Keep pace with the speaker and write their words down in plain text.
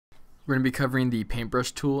We're going to be covering the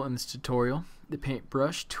paintbrush tool in this tutorial. The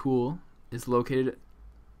paintbrush tool is located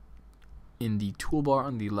in the toolbar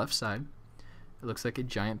on the left side. It looks like a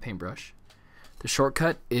giant paintbrush. The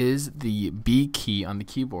shortcut is the B key on the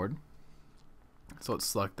keyboard. So let's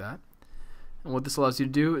select that. And what this allows you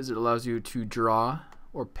to do is it allows you to draw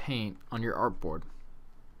or paint on your artboard.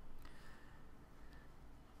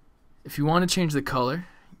 If you want to change the color,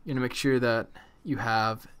 you're going to make sure that you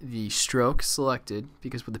have the stroke selected,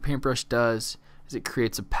 because what the paintbrush does is it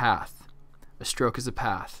creates a path. A stroke is a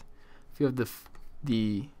path. If you have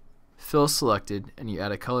the fill selected and you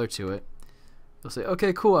add a color to it, you'll say,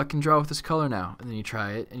 okay, cool, I can draw with this color now. And then you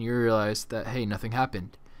try it and you realize that, hey, nothing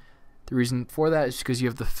happened. The reason for that is because you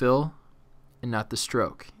have the fill and not the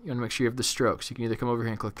stroke. You want to make sure you have the stroke. So you can either come over here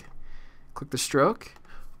and click the stroke,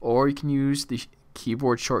 or you can use the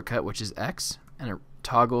keyboard shortcut, which is X, and it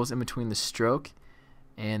toggles in between the stroke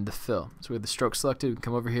and the fill. So we have the stroke selected. We can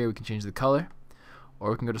come over here, we can change the color, or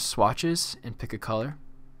we can go to swatches and pick a color.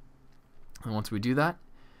 And once we do that,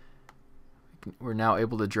 we're now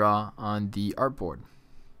able to draw on the artboard.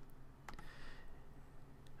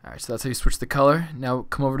 Alright, so that's how you switch the color. Now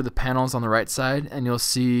come over to the panels on the right side and you'll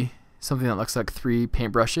see something that looks like 3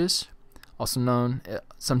 paintbrushes, also known,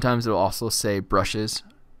 sometimes it will also say brushes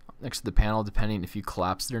next to the panel depending if you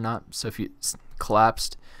collapsed it or not. So if you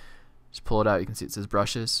collapsed, just pull it out, you can see it says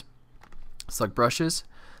brushes. Select brushes.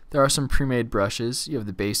 There are some pre-made brushes. You have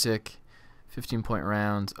the basic 15-point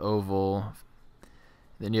round, oval,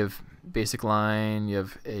 then you have basic line, you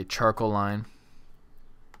have a charcoal line.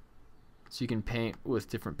 So you can paint with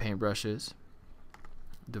different paint brushes.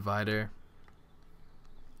 Divider.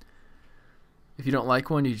 If you don't like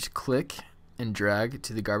one, you just click and drag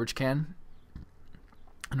to the garbage can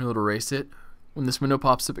and it'll erase it. When this window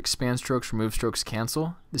pops up, expand strokes, remove strokes,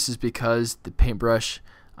 cancel. This is because the paintbrush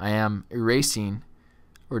I am erasing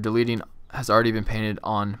or deleting has already been painted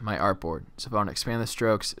on my artboard. So if I want to expand the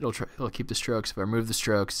strokes, it'll keep the strokes. If I remove the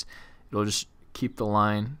strokes, it'll just keep the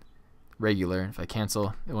line regular. If I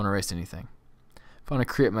cancel, it won't erase anything. If I want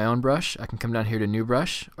to create my own brush, I can come down here to New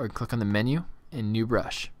Brush, or click on the menu and New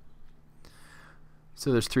Brush.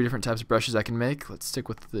 So there's 3 different types of brushes I can make. Let's stick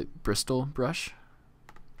with the Bristol brush.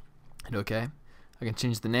 Hit OK. I can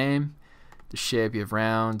change the name, the shape. You have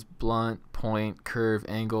round, blunt, point, curve,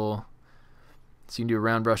 angle. So you can do a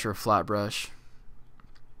round brush or a flat brush.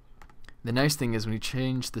 The nice thing is when you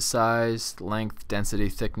change the size, length, density,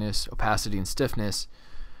 thickness, opacity, and stiffness,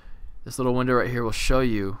 this little window right here will show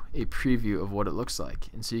you a preview of what it looks like.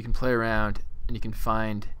 And so you can play around and you can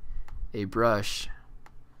find a brush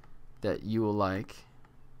that you will like.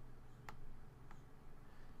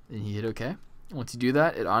 And you hit OK. Once you do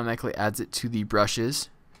that, it automatically adds it to the brushes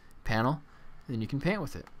panel, and then you can paint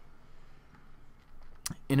with it.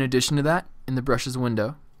 In addition to that, in the brushes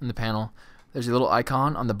window in the panel, there's a little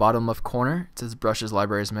icon on the bottom left corner. It says brushes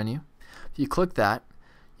libraries menu. If you click that,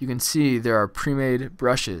 you can see there are pre-made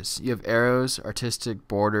brushes. You have arrows, artistic,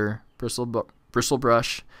 border, bristle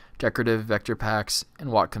brush, decorative, vector packs, and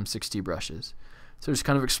Wacom 6D brushes. So just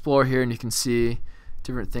kind of explore here and you can see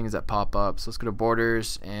different things that pop up. So let's go to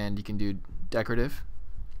borders and you can do decorative.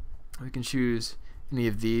 We can choose any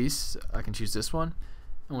of these. I can choose this one,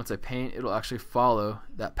 and once I paint, it'll actually follow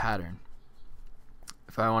that pattern.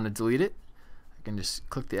 If I want to delete it, I can just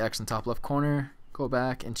click the X in the top left corner, go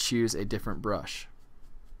back and choose a different brush.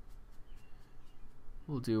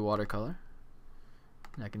 We'll do watercolor,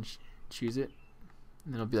 and I can choose it,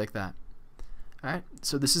 and then it'll be like that. Alright,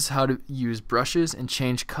 so this is how to use brushes and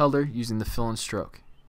change color using the fill and stroke.